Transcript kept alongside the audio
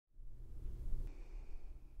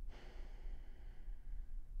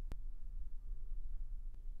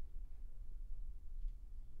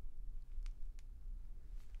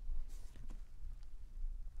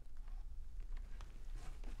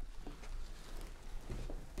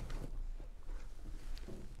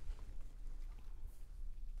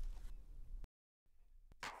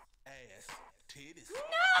titties.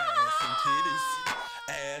 Ass and titties.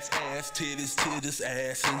 Ass, titties, titties,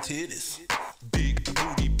 ass and titties. Big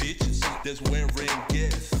booty bitches that's wearing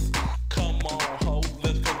guests. Come on, ho,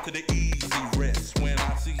 let's go to the easy rest. When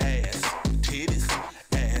I see ass, titties,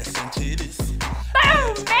 ass and titties.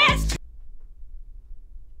 Boom, bitch!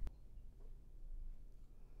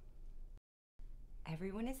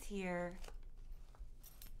 Everyone is here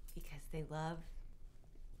because they love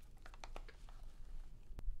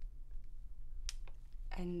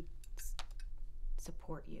and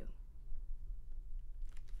support you.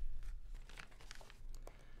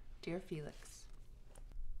 Dear Felix,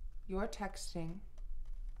 your texting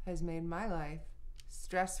has made my life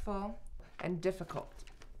stressful and difficult.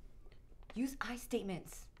 Use I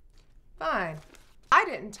statements. Fine. I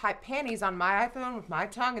didn't type panties on my iPhone with my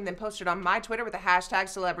tongue and then post it on my Twitter with the hashtag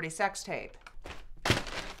celebrity sex tape.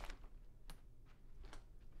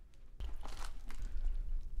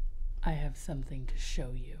 I have something to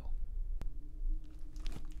show you.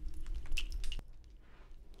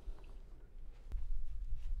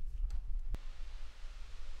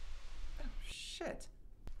 Oh, shit.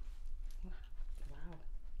 Wow.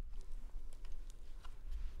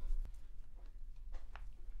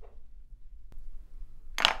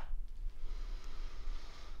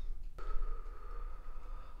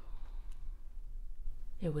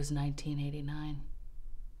 It was 1989.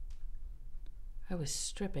 I was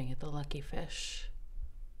stripping at the Lucky Fish.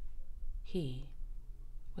 He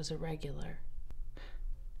was a regular.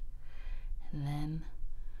 And then,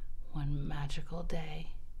 one magical day,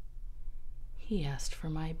 he asked for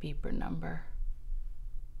my beeper number.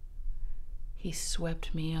 He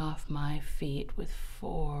swept me off my feet with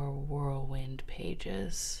 4 whirlwind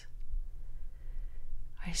pages.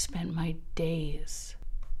 I spent my days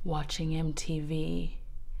watching MTV,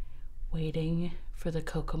 waiting for the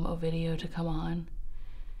Kokomo video to come on,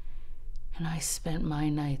 and I spent my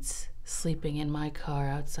nights sleeping in my car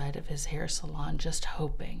outside of his hair salon just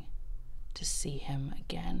hoping to see him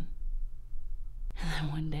again. And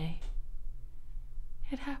then one day,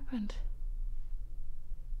 it happened.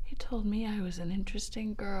 He told me I was an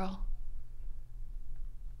interesting girl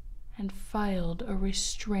and filed a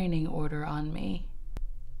restraining order on me.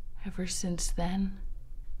 Ever since then,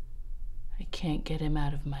 I can't get him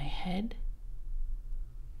out of my head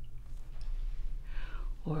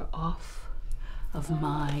or off of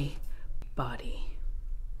my body.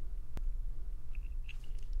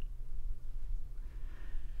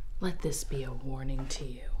 Let this be a warning to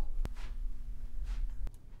you.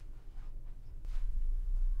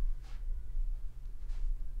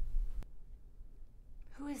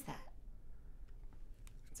 Who is that?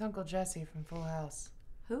 It's Uncle Jesse from Full House.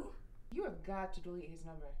 Who? You have got to delete his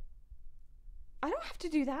number. I don't have to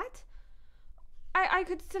do that. I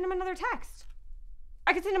could send him another text.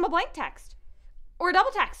 I could send him a blank text. Or a double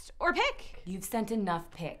text. Or a pic. You've sent enough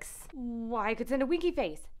pics. Why, I could send a winky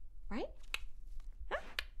face. Right? Huh?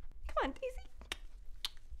 Come on, Daisy.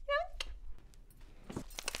 Yeah?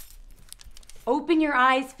 Open your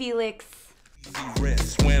eyes, Felix. Easy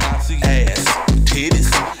rest. When I see ass,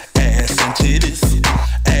 titties, ass and titties.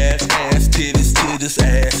 Ass, titties, titties,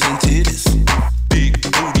 ass and titties. Big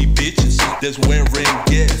booty bitches that's wearing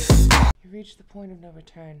guests. You reached the point of no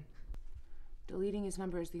return. Deleting his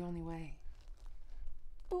number is the only way.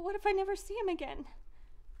 But what if I never see him again?